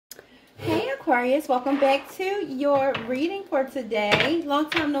Aquarius, welcome back to your reading for today. Long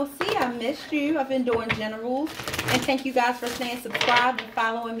time no see. I missed you. I've been doing generals, and thank you guys for staying subscribed and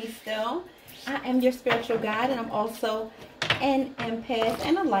following me still. I am your spiritual guide, and I'm also an empath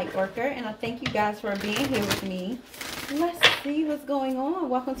and a light worker, and I thank you guys for being here with me. Let's see what's going on.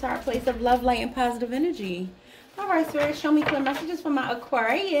 Welcome to our place of love, light, and positive energy. All right, Spirit, show me clear messages from my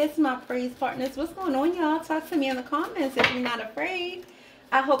Aquarius, my praise partners. What's going on, y'all? Talk to me in the comments if you're not afraid.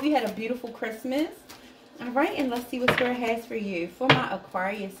 I hope you had a beautiful Christmas. All right, and let's see what Spirit has for you. For my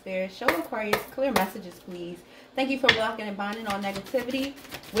Aquarius, Spirit, show Aquarius clear messages, please. Thank you for blocking and binding all negativity,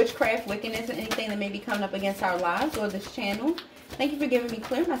 witchcraft, wickedness, and anything that may be coming up against our lives or this channel. Thank you for giving me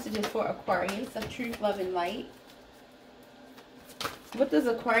clear messages for Aquarius of truth, love, and light. What does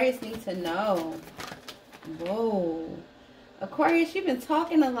Aquarius need to know? Whoa. Aquarius, you've been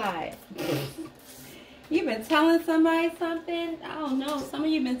talking a lot. You've been telling somebody something. I don't know. Some of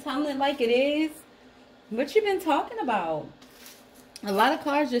you been telling it like it is. What you been talking about? A lot of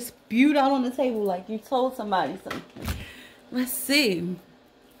cards just spewed out on the table like you told somebody something. Let's see.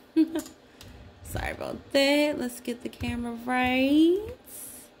 Sorry about that. Let's get the camera right.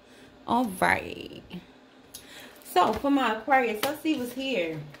 All right. So, for my Aquarius, let's see what's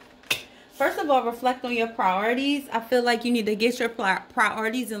here. First of all, reflect on your priorities. I feel like you need to get your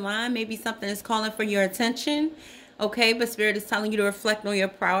priorities in line. Maybe something is calling for your attention. Okay, but Spirit is telling you to reflect on your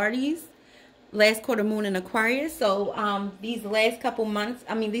priorities. Last quarter moon in Aquarius. So these last couple months,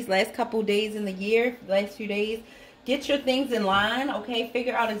 these last couple days in the year, last few days, get your things in line. Okay,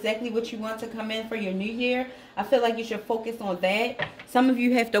 figure out exactly what you want to come in for your new year. I feel like you should focus on that. Some of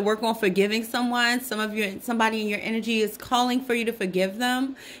you have to work on forgiving someone. Somebody in your energy is calling for you to forgive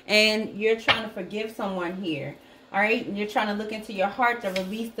them, and you're trying to forgive someone here. All right, and you're trying to look into your heart to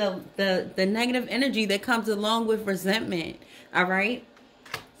release the negative energy that comes along with resentment. All right,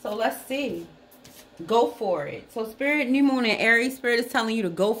 so let's see. Go for it. So Spirit, new moon in Aries, Spirit is telling you to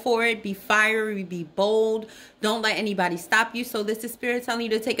go for it. Be fiery, be bold. Don't let anybody stop you. So this is Spirit telling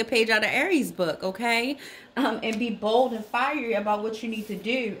you to take a page out of Aries book, okay? And be bold and fiery about what you need to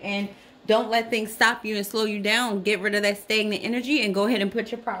do. And don't let things stop you and slow you down. Get rid of that stagnant energy and go ahead and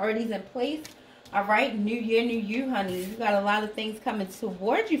put your priorities in place. All right? New year, new you, honey. You got a lot of things coming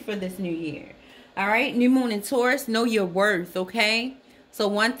towards you for this new year. All right? New moon in Taurus, know your worth, okay? So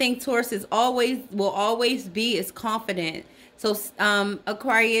one thing Taurus will always be is confident. So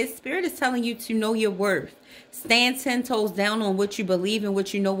Aquarius, Spirit is telling you to know your worth. Stand 10 toes down on what you believe and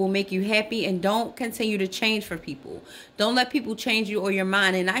what you know will make you happy, and don't continue to change for people. Don't let people change you or your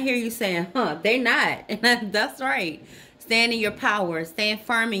mind. And I hear you saying, they're not. And that's right. Stand in your power. Stand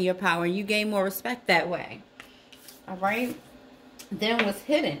firm in your power. And you gain more respect that way. All right. Then what's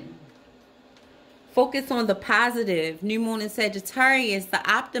hidden? Focus on the positive. New moon in Sagittarius,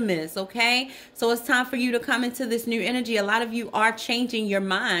 the optimist, okay? So it's time for you to come into this new energy. A lot of you are changing your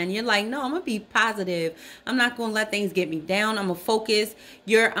mind. You're like, no, I'm going to be positive. I'm not going to let things get me down. I'm going to focus.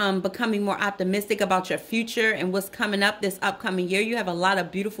 You're becoming more optimistic about your future and what's coming up this upcoming year. You have a lot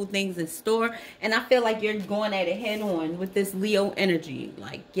of beautiful things in store. And I feel like you're going at it head on with this Leo energy.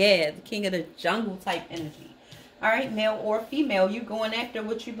 Like, yeah, the king of the jungle type energy. All right, male or female, you're going after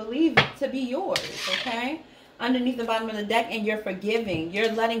what you believe to be yours, okay? Underneath the bottom of the deck, and you're forgiving.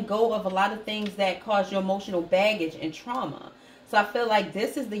 You're letting go of a lot of things that cause you emotional baggage and trauma. So I feel like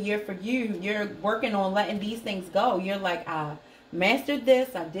this is the year for you. You're working on letting these things go. You're like, I mastered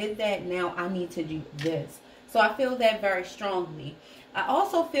this, I did that, now I need to do this. So I feel that very strongly. I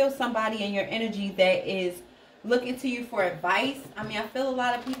also feel somebody in your energy that is looking to you for advice. I feel a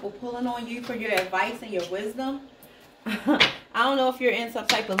lot of people pulling on you for your advice and your wisdom. I don't know if you're in some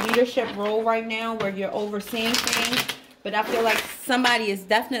type of leadership role right now where you're overseeing things, but I feel like somebody is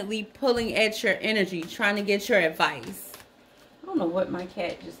definitely pulling at your energy, trying to get your advice. I don't know what my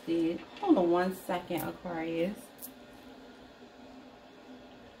cat just did. Hold on one second, Aquarius.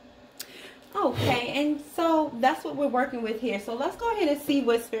 Okay, and so that's what we're working with here. So let's go ahead and see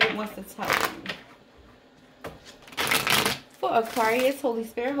what Spirit wants to tell you. For Aquarius, Holy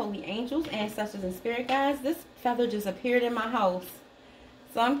Spirit, Holy Angels, Ancestors, and Spirit Guides, this feather just appeared in my house.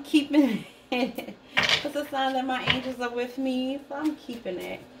 So I'm keeping it. It's a sign that my angels are with me. So I'm keeping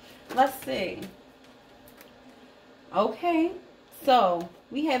it. Let's see. Okay. So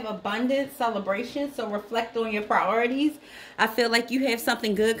we have abundance, celebration. So reflect on your priorities. I feel like you have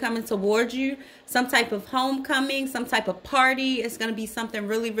something good coming towards you. Some type of homecoming, some type of party. It's going to be something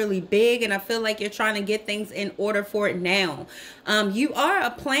really, really big. And I feel like you're trying to get things in order for it now. You are a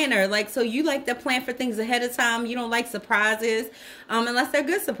planner. So you like to plan for things ahead of time. You don't like surprises unless they're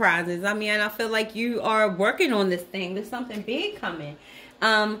good surprises. I feel like you are working on this thing. There's something big coming.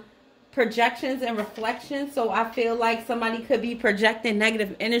 projections and reflections. So I feel like somebody could be projecting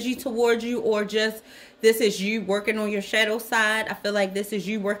negative energy towards you, or just this is you working on your shadow side. I feel like this is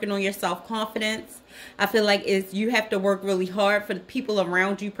you working on your self-confidence. I feel like you have to work really hard for the people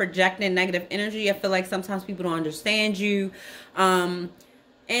around you projecting negative energy. I feel like sometimes people don't understand you. And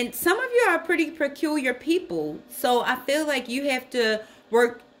some of you are pretty peculiar people. So I feel like you have to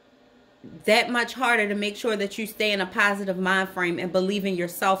work that much harder to make sure that you stay in a positive mind frame and believe in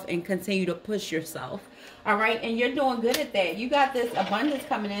yourself and continue to push yourself. All right, and you're doing good at that. You got this abundance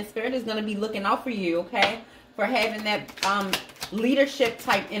coming in. Spirit is going to be looking out for you, okay, for having that leadership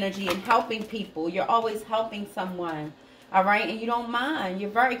type energy and helping people. You're always helping someone, all right, and you don't mind.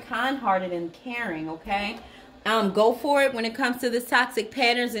 You're very kind-hearted and caring, okay. Go for it when it comes to this toxic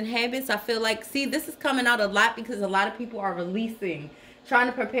patterns and habits. I feel like, see, this is coming out a lot because a lot of people are releasing, trying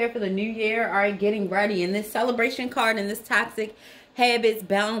to prepare for the new year, all right, getting ready. And this celebration card and this toxic habits,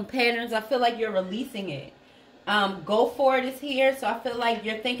 bound patterns, I feel like you're releasing it. Go for it is here. So I feel like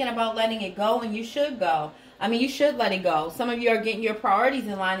you're thinking about letting it go, and you should go. I mean, you should let it go. Some of you are getting your priorities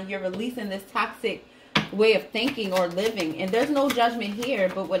in line, and you're releasing this toxic way of thinking or living. And there's no judgment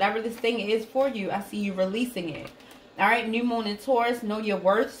here, but whatever this thing is for you, I see you releasing it. All right, new moon in Taurus, know your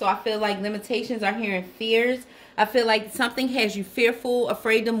worth. So I feel like limitations are here and fears. I feel like something has you fearful,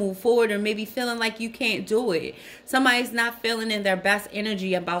 afraid to move forward, or maybe feeling like you can't do it. Somebody's not feeling in their best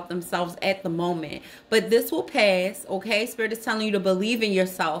energy about themselves at the moment. But this will pass, okay? Spirit is telling you to believe in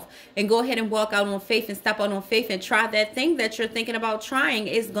yourself and go ahead and walk out on faith and step out on faith and try that thing that you're thinking about trying.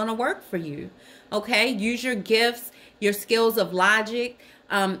 Is going to work for you, okay? Use your gifts, your skills of logic,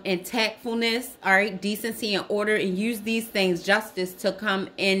 and tactfulness, all right, decency and order, and use these things, justice, to come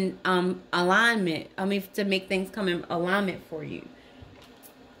in alignment. I mean, to make things come in alignment for you.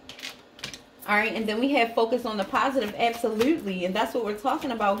 All right, and then we have focus on the positive, absolutely, and that's what we're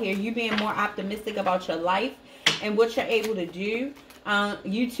talking about here. You being more optimistic about your life and what you're able to do.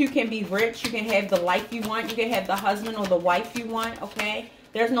 You too can be rich. You can have the life you want. You can have the husband or the wife you want, okay?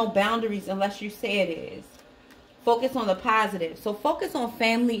 There's no boundaries unless you say it is. Focus on the positive. So focus on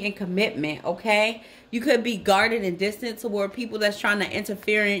family and commitment, okay? You could be guarded and distant toward people that's trying to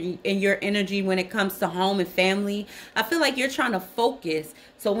interfere in your energy when it comes to home and family. I feel like you're trying to focus.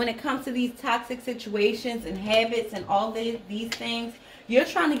 So when it comes to these toxic situations and habits and all these things, you're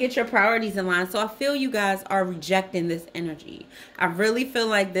trying to get your priorities in line. So I feel you guys are rejecting this energy. I really feel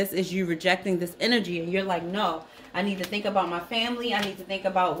like this is you rejecting this energy. And you're like, no, I need to think about my family. I need to think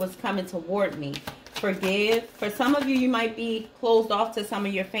about what's coming toward me. Forgive. For some of you, you might be closed off to some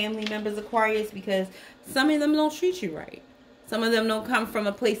of your family members, Aquarius, because some of them don't treat you right. Some of them don't come from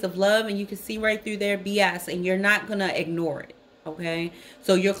a place of love, and you can see right through their BS, and you're not going to ignore it, okay?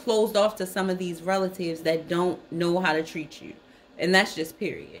 So you're closed off to some of these relatives that don't know how to treat you, and that's just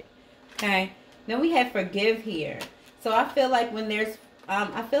period, okay? Then we have forgive here. So I feel like when there's,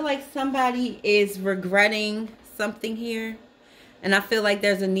 I feel like somebody is regretting something here. And I feel like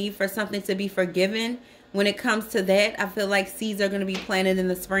there's a need for something to be forgiven. When it comes to that, I feel like seeds are going to be planted in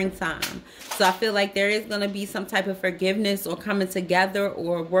the springtime. So I feel like there is going to be some type of forgiveness or coming together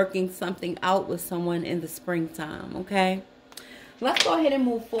or working something out with someone in the springtime, okay? Let's go ahead and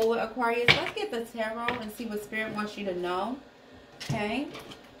move forward, Aquarius. Let's get the tarot and see what Spirit wants you to know, okay?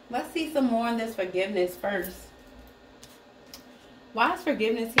 Let's see some more on this forgiveness first. Why is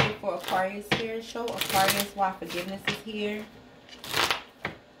forgiveness here for Aquarius here? Show Aquarius why forgiveness is here.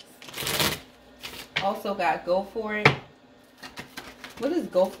 Also got go for it. What is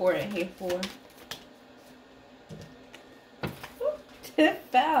go for it here for? It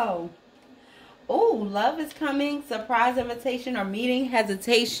fell. Oh, love is coming. Surprise invitation or meeting.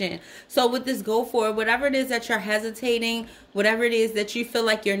 Hesitation. So with this go for it, whatever it is that you're hesitating, whatever it is that you feel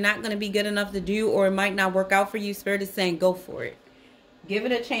like you're not going to be good enough to do, or it might not work out for you, Spirit is saying go for it. Give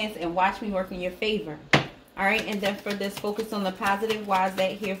it a chance and watch me work in your favor. All right, and then for this, focus on the positive. Why is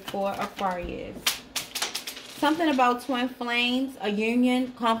that here for Aquarius? Something about twin flames, a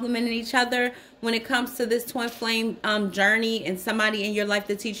union, complementing each other. When it comes to this twin flame journey and somebody in your life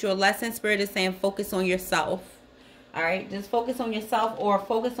to teach you a lesson, Spirit is saying focus on yourself. All right, just focus on yourself, or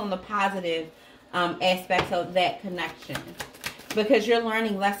focus on the positive aspects of that connection, because you're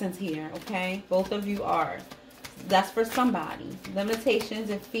learning lessons here, okay? Both of you are. That's for somebody.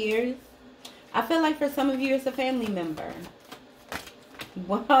 Limitations and fears. I feel like for some of you, it's a family member.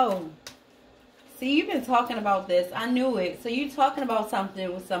 Whoa. See, you've been talking about this. I knew it. So you're talking about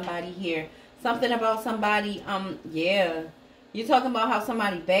something with somebody here. Something about somebody, yeah. You're talking about how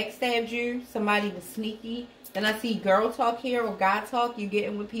somebody backstabbed you. Somebody was sneaky. Then I see girl talk here or guy talk. You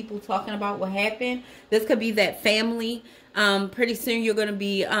getting with people talking about what happened. This could be that family. Pretty soon you're going to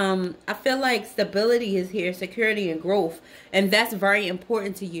be, I feel like stability is here, security and growth. And that's very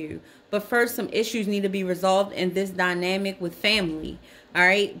important to you. But first, some issues need to be resolved in this dynamic with family. All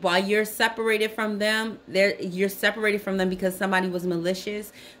right. While you're separated from them, you're separated from them because somebody was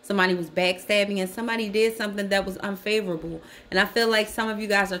malicious, somebody was backstabbing, and somebody did something that was unfavorable. And I feel like some of you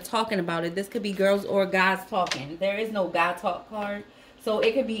guys are talking about it. This could be girls or guys talking. There is no guy talk card. So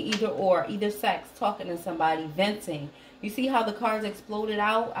it could be either or, either sex, talking to somebody, venting. You see how the cards exploded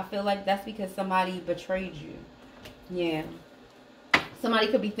out? I feel like that's because somebody betrayed you. Yeah. Somebody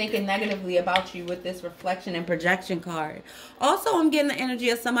could be thinking negatively about you with this reflection and projection card. Also, I'm getting the energy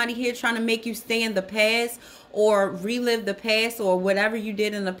of somebody here trying to make you stay in the past or relive the past or whatever you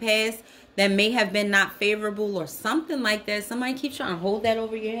did in the past that may have been not favorable or something like that. Somebody keeps trying to hold that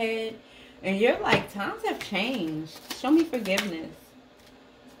over your head. And you're like, times have changed. Show me forgiveness.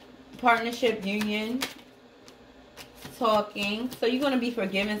 Partnership, union, talking. So you're going to be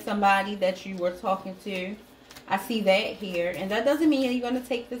forgiving somebody that you were talking to. I see that here. And that doesn't mean you're going to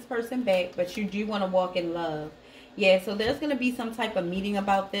take this person back, but you do want to walk in love. Yeah, so there's going to be some type of meeting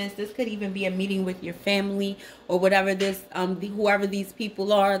about this. This could even be a meeting with your family or whatever this, whoever these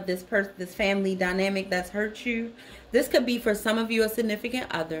people are, this family dynamic that's hurt you. This could be for some of you a significant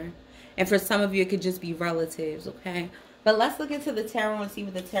other. And for some of you, it could just be relatives, okay? But let's look into the tarot and see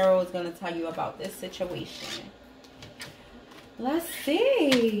what the tarot is going to tell you about this situation. Let's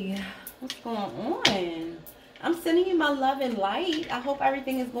see. What's going on? I'm sending you my love and light. I hope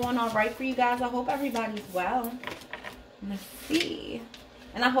everything is going all right for you guys. I hope everybody's well. Let's see.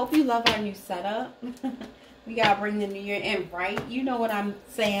 And I hope you love our new setup. We got to bring the new year in right. You know what I'm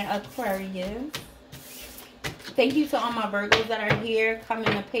saying, Aquarius. Thank you to all my Virgos that are here, coming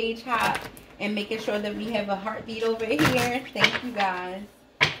to page hop and making sure that we have a heartbeat over here. Thank you, guys.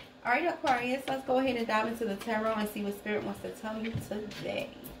 All right, Aquarius, let's go ahead and dive into the tarot and see what Spirit wants to tell you today.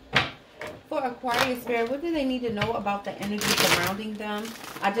 For Aquarius, Spirit, what do they need to know about the energy surrounding them?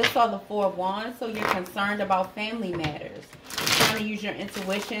 I just saw the Four of Wands, so you're concerned about family matters. Trying to use your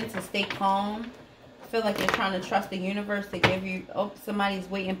intuition to stay calm. I feel like you're trying to trust the universe to give you, oh, somebody's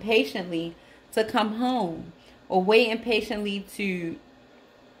waiting patiently to come home. Or waiting patiently to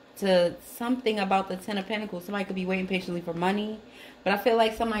something about the Ten of Pentacles. Somebody could be waiting patiently for money. But I feel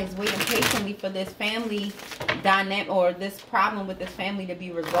like somebody's waiting patiently for this family dynamic or this problem with this family to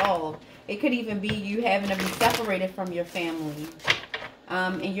be resolved. It could even be you having to be separated from your family.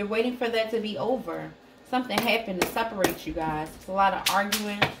 And you're waiting for that to be over. Something happened to separate you guys. It's a lot of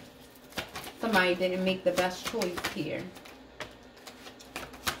arguing. Somebody didn't make the best choice here.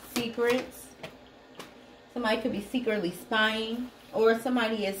 Secrets. Somebody could be secretly spying. Or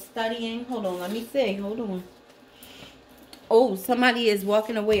somebody is studying. Hold on, let me see. Hold on. Oh, somebody is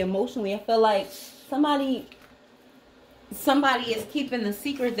walking away emotionally. I feel like somebody is keeping the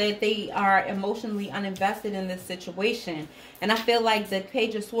secret that they are emotionally uninvested in this situation. And I feel like the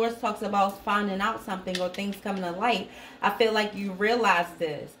Page of Swords talks about finding out something or things coming to light. I feel like you realize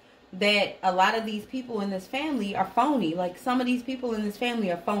this, that a lot of these people in this family are phony. Like some of these people in this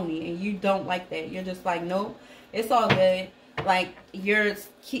family are phony, and you don't like that. You're just like, nope, it's all good. Like you're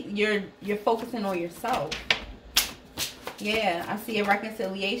focusing on yourself. Yeah, I see a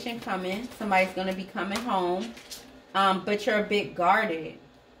reconciliation coming. Somebody's going to be coming home. But you're a bit guarded.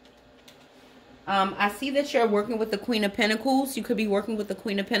 I see that you're working with the Queen of Pentacles. You could be working with the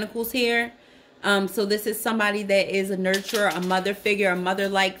Queen of Pentacles here. So this is somebody that is a nurturer, a mother figure, a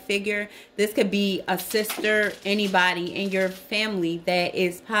mother-like figure. This could be a sister, anybody in your family that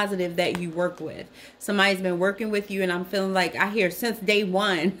is positive that you work with. Somebody's been working with you, and I'm feeling like I hear since day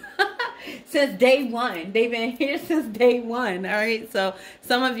one. Since day one. They've been here since day one. All right. So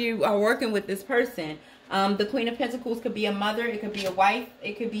some of you are working with this person. The Queen of Pentacles could be a mother. It could be a wife.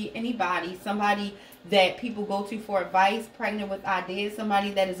 It could be anybody. Somebody that people go to for advice, pregnant with ideas. Somebody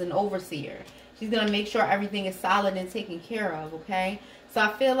that is an overseer. She's going to make sure everything is solid and taken care of. Okay. So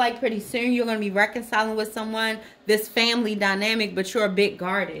I feel like pretty soon you're going to be reconciling with someone. This family dynamic, but you're a bit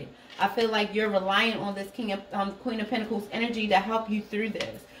guarded. I feel like you're relying on this Queen of Pentacles energy to help you through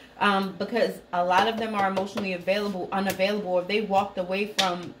this. Because a lot of them are emotionally unavailable, or they walked away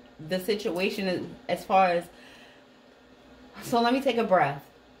from the situation as far as... So let me take a breath.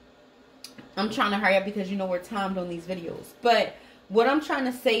 I'm trying to hurry up because you know we're timed on these videos. But what I'm trying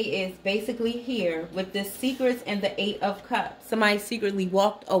to say is basically here with the secrets and the Eight of Cups. Somebody secretly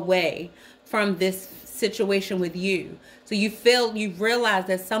walked away from this situation with you. So you realize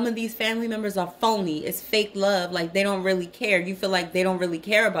that some of these family members are phony. It's fake love. Like, they don't really care. You feel like they don't really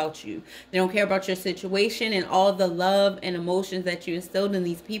care about you. They don't care about your situation and all the love and emotions that you instilled in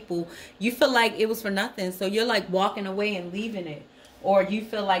these people. You feel like it was for nothing. So you're like walking away and leaving it. Or you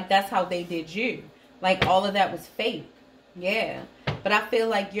feel like that's how they did you. Like, all of that was fake. Yeah. But I feel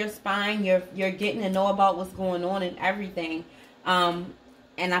like you're spying. You're getting to know about what's going on and everything.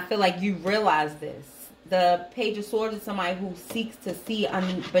 And I feel like you realize this. The Page of Swords is somebody who seeks to see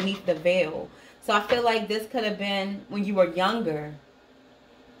beneath the veil. So I feel like this could have been when you were younger.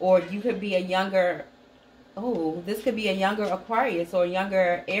 Or you could be a younger... Oh, this could be a younger Aquarius or a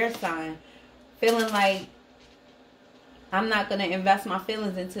younger air sign. Feeling like, I'm not going to invest my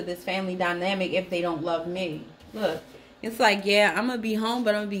feelings into this family dynamic if they don't love me. Look, it's like, yeah, I'm going to be home,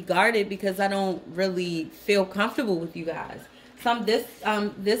 but I'm going to be guarded because I don't really feel comfortable with you guys.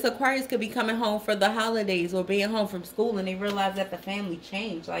 This Aquarius could be coming home for the holidays or being home from school, and they realize that the family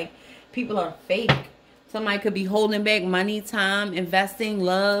changed. Like, people are fake. Somebody could be holding back money, time, investing,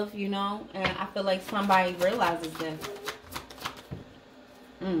 love, you know. And I feel like somebody realizes this.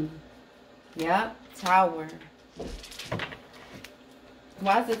 Yep, Tower.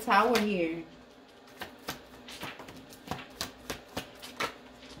 Why is the Tower here?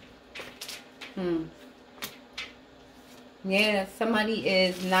 Yeah, somebody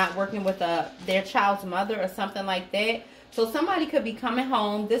is not working with their child's mother or something like that. So somebody could be coming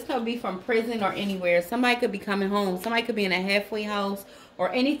home. This could be from prison or anywhere. Somebody could be coming home. Somebody could be in a halfway house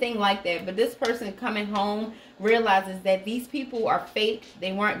or anything like that. But this person coming home realizes that these people are fake.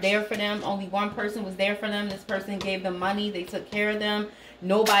 They weren't there for them. Only one person was there for them. This person gave them money. They took care of them.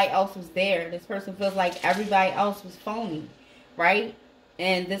 Nobody else was there. This person feels like everybody else was phony, right?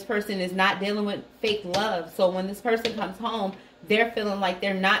 And this person is not dealing with fake love. So when this person comes home, they're feeling like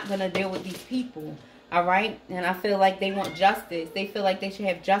they're not going to deal with these people. All right? And I feel like they want justice. They feel like they should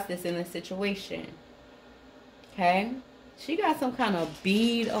have justice in this situation. Okay? She got some kind of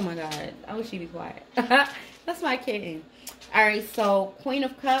bead. Oh, my God. I wish she'd be quiet. That's my kitten. All right. So Queen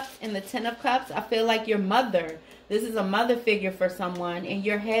of Cups and the Ten of Cups. I feel like your mother. This is a mother figure for someone. And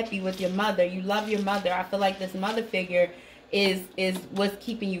you're happy with your mother. You love your mother. I feel like this mother figure is what's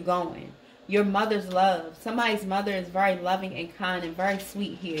keeping you going. Your mother's love. Somebody's mother is very loving and kind and very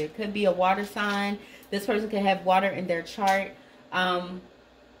sweet here. Could be a water sign. This person could have water in their chart.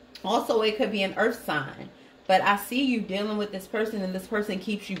 Also, it could be an earth sign. But I see you dealing with this person, and this person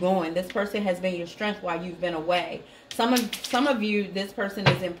keeps you going. This person has been your strength while you've been away. Some of you, this person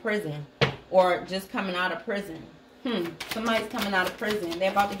is in prison or just coming out of prison. Somebody's coming out of prison.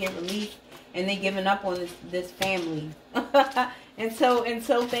 They're about to get released. And they giving up on this family.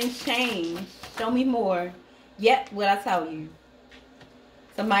 until things change. Show me more. Yet, what I tell you.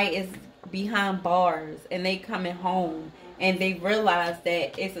 Somebody is behind bars. And they coming home. And they realize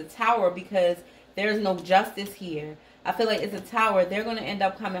that it's a tower because there's no justice here. I feel like it's a tower. They're going to end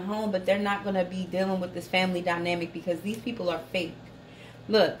up coming home. But they're not going to be dealing with this family dynamic because these people are fake.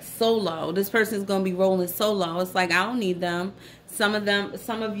 Look, solo. This person's going to be rolling solo. It's like, I don't need them. Some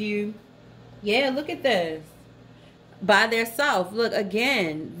of you... Yeah, look at this. By themselves. Look,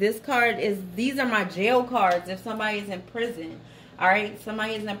 again, this card is, these are my jail cards if somebody is in prison. All right?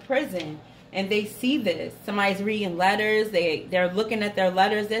 Somebody is in prison and they see this. Somebody's reading letters. They're looking at their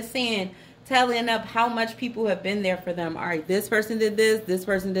letters. They're seeing, tallying up how much people have been there for them. All right, this person did this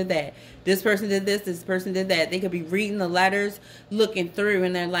person did that. This person did this person did that. They could be reading the letters, looking through,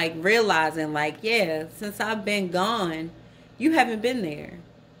 and they're like realizing like, yeah, since I've been gone, you haven't been there.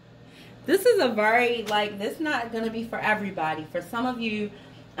 This is a very, like, this is not going to be for everybody. For some of you,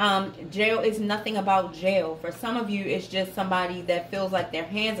 jail is nothing about jail. For some of you, it's just somebody that feels like their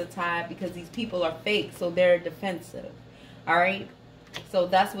hands are tied because these people are fake, so they're defensive. All right? So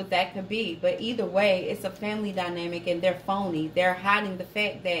that's what that could be. But either way, it's a family dynamic and they're phony. They're hiding the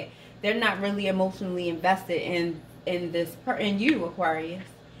fact that they're not really emotionally invested in you, Aquarius.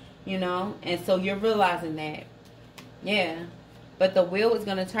 You know? And so you're realizing that. Yeah. But the wheel is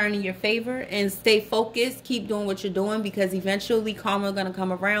going to turn in your favor, and stay focused. Keep doing what you're doing because eventually karma is going to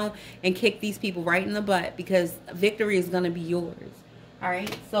come around and kick these people right in the butt because victory is going to be yours. All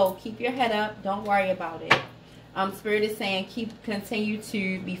right. So keep your head up. Don't worry about it. Spirit is saying continue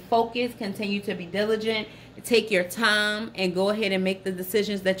to be focused. Continue to be diligent. Take your time and go ahead and make the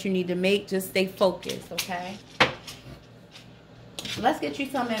decisions that you need to make. Just stay focused. Okay. Let's get you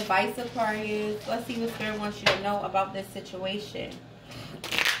some advice, Aquarius. Let's see what Spirit wants you to know about this situation.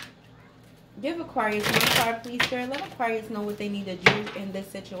 Give Aquarius one card, please, Spirit. Let Aquarius know what they need to do in this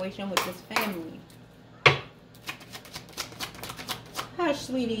situation with this family. Hush,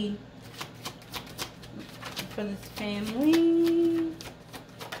 sweetie. for this family.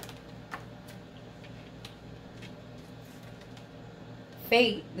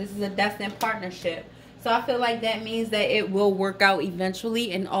 Fate. This is a destined partnership. So I feel like that means that it will work out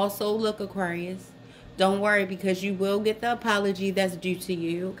eventually. And also, look, Aquarius, don't worry, because you will get the apology that's due to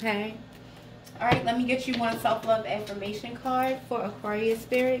you, okay? All right, let me get you one self-love affirmation card for Aquarius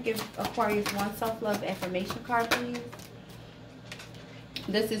Spirit. Give Aquarius one self-love affirmation card, please.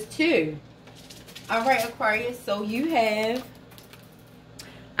 This is 2. All right, Aquarius, so you have,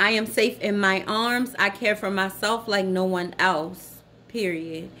 I am safe in my arms. I care for myself like no one else,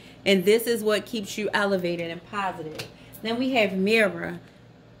 period. And this is what keeps you elevated and positive. Then we have Mirror.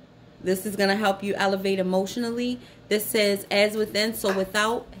 This is going to help you elevate emotionally. This says, as within, so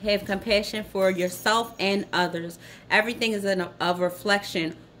without. Have compassion for yourself and others. Everything is a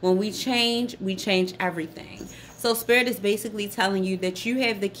reflection. When we change everything. So Spirit is basically telling you that you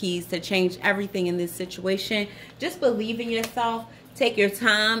have the keys to change everything in this situation. Just believe in yourself. Take your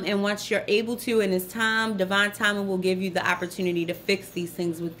time, and once you're able to, and it's time, divine timing will give you the opportunity to fix these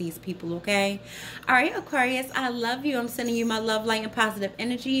things with these people, okay? All right, Aquarius, I love you. I'm sending you my love, light, and positive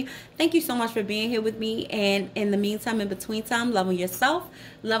energy. Thank you so much for being here with me. And in the meantime, in between time, love on yourself,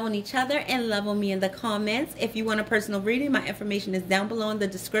 love on each other, and love on me in the comments. If you want a personal reading, my information is down below in the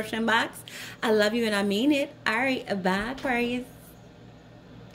description box. I love you, and I mean it. All right, bye, Aquarius.